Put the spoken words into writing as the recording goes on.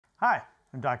Hi,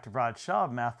 I'm Dr. Rod Shaw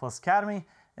of Math Plus Academy,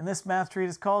 and this math treat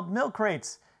is called Milk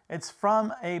Crates. It's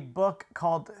from a book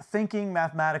called Thinking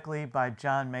Mathematically by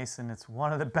John Mason. It's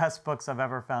one of the best books I've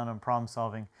ever found on problem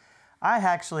solving. I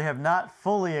actually have not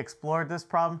fully explored this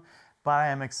problem, but I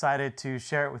am excited to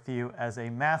share it with you as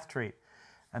a math treat.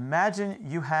 Imagine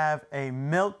you have a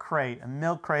milk crate. A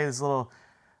milk crate is a little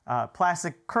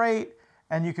plastic crate,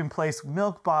 and you can place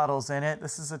milk bottles in it.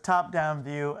 This is a top-down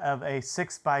view of a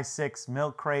 6x6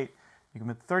 milk crate. You can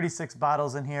put 36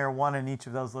 bottles in here, one in each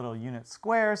of those little unit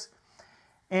squares.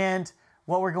 And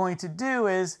what we're going to do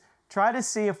is try to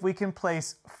see if we can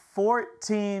place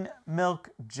 14 milk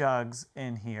jugs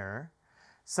in here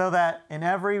so that in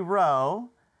every row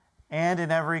and in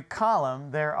every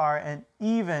column there are an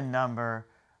even number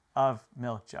of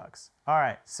milk jugs. All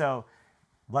right, so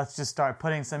let's just start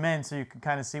putting some in so you can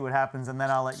kind of see what happens, and then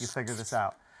I'll let you figure this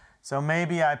out. So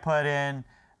maybe I put in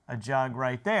a jug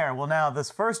right there. Well, now this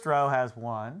first row has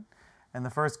 1, and the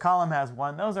first column has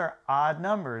 1. Those are odd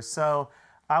numbers. So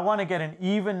I want to get an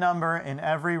even number in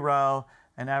every row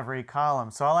and every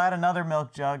column. So I'll add another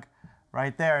milk jug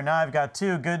right there. Now I've got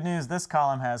 2. Good news, this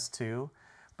column has 2.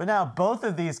 But now both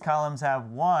of these columns have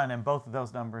 1, and both of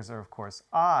those numbers are, of course,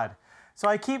 odd. So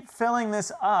I keep filling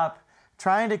this up,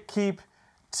 trying to keep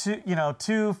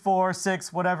 2, 4,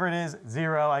 6, whatever it is,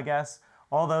 0, I guess,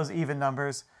 all those even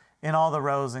numbers in all the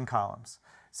rows and columns.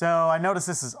 So I notice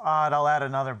this is odd. I'll add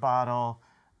another bottle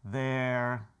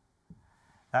there.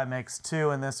 That makes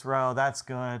 2 in this row. That's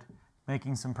good.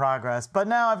 Making some progress. But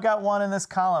now I've got 1 in this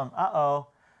column. Uh-oh.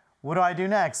 What do I do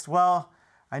next? Well,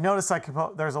 I notice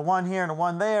there's a 1 here and a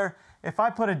 1 there. If I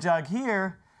put a jug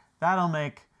here, that'll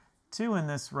make 2 in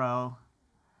this row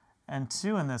and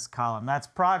 2 in this column. That's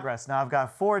progress. Now I've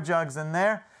got 4 jugs in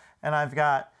there, and I've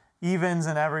got evens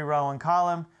in every row and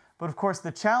column. But of course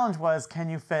the challenge was, can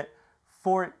you fit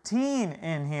 14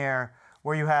 in here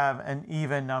where you have an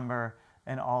even number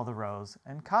in all the rows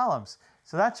and columns?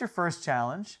 So that's your first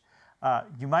challenge.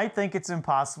 You might think it's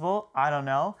impossible. I don't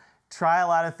know. Try a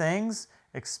lot of things.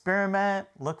 Experiment.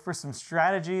 Look for some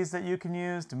strategies that you can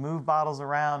use to move bottles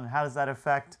around, and how does that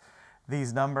affect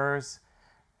these numbers?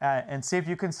 And see if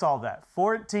you can solve that.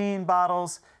 14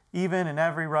 bottles, even in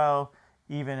every row,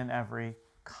 even in every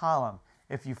column.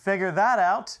 If you figure that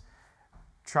out,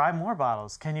 try more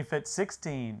bottles. Can you fit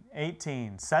 16,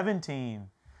 18, 17?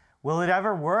 Will it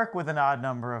ever work with an odd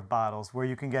number of bottles where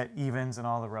you can get evens in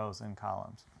all the rows and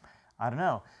columns? I don't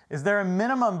know. Is there a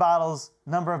minimum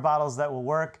number of bottles that will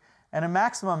work and a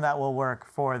maximum that will work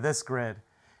for this grid?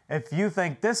 If you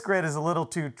think this grid is a little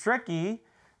too tricky,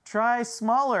 try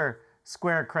smaller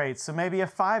square crates, so maybe a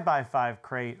 5x5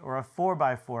 crate or a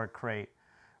 4x4 crate.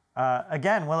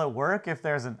 Again, will it work if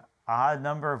there's an odd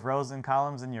number of rows and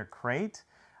columns in your crate?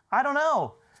 I don't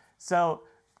know. So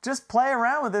just play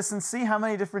around with this and see how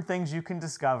many different things you can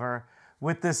discover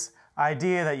with this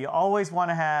idea that you always want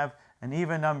to have an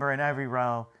even number in every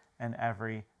row and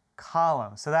every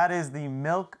column. So that is the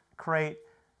Milk Crate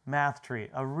Math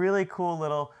Treat, a really cool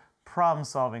little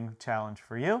problem-solving challenge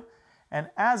for you.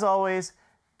 And as always,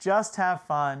 just have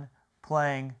fun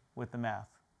playing with the math.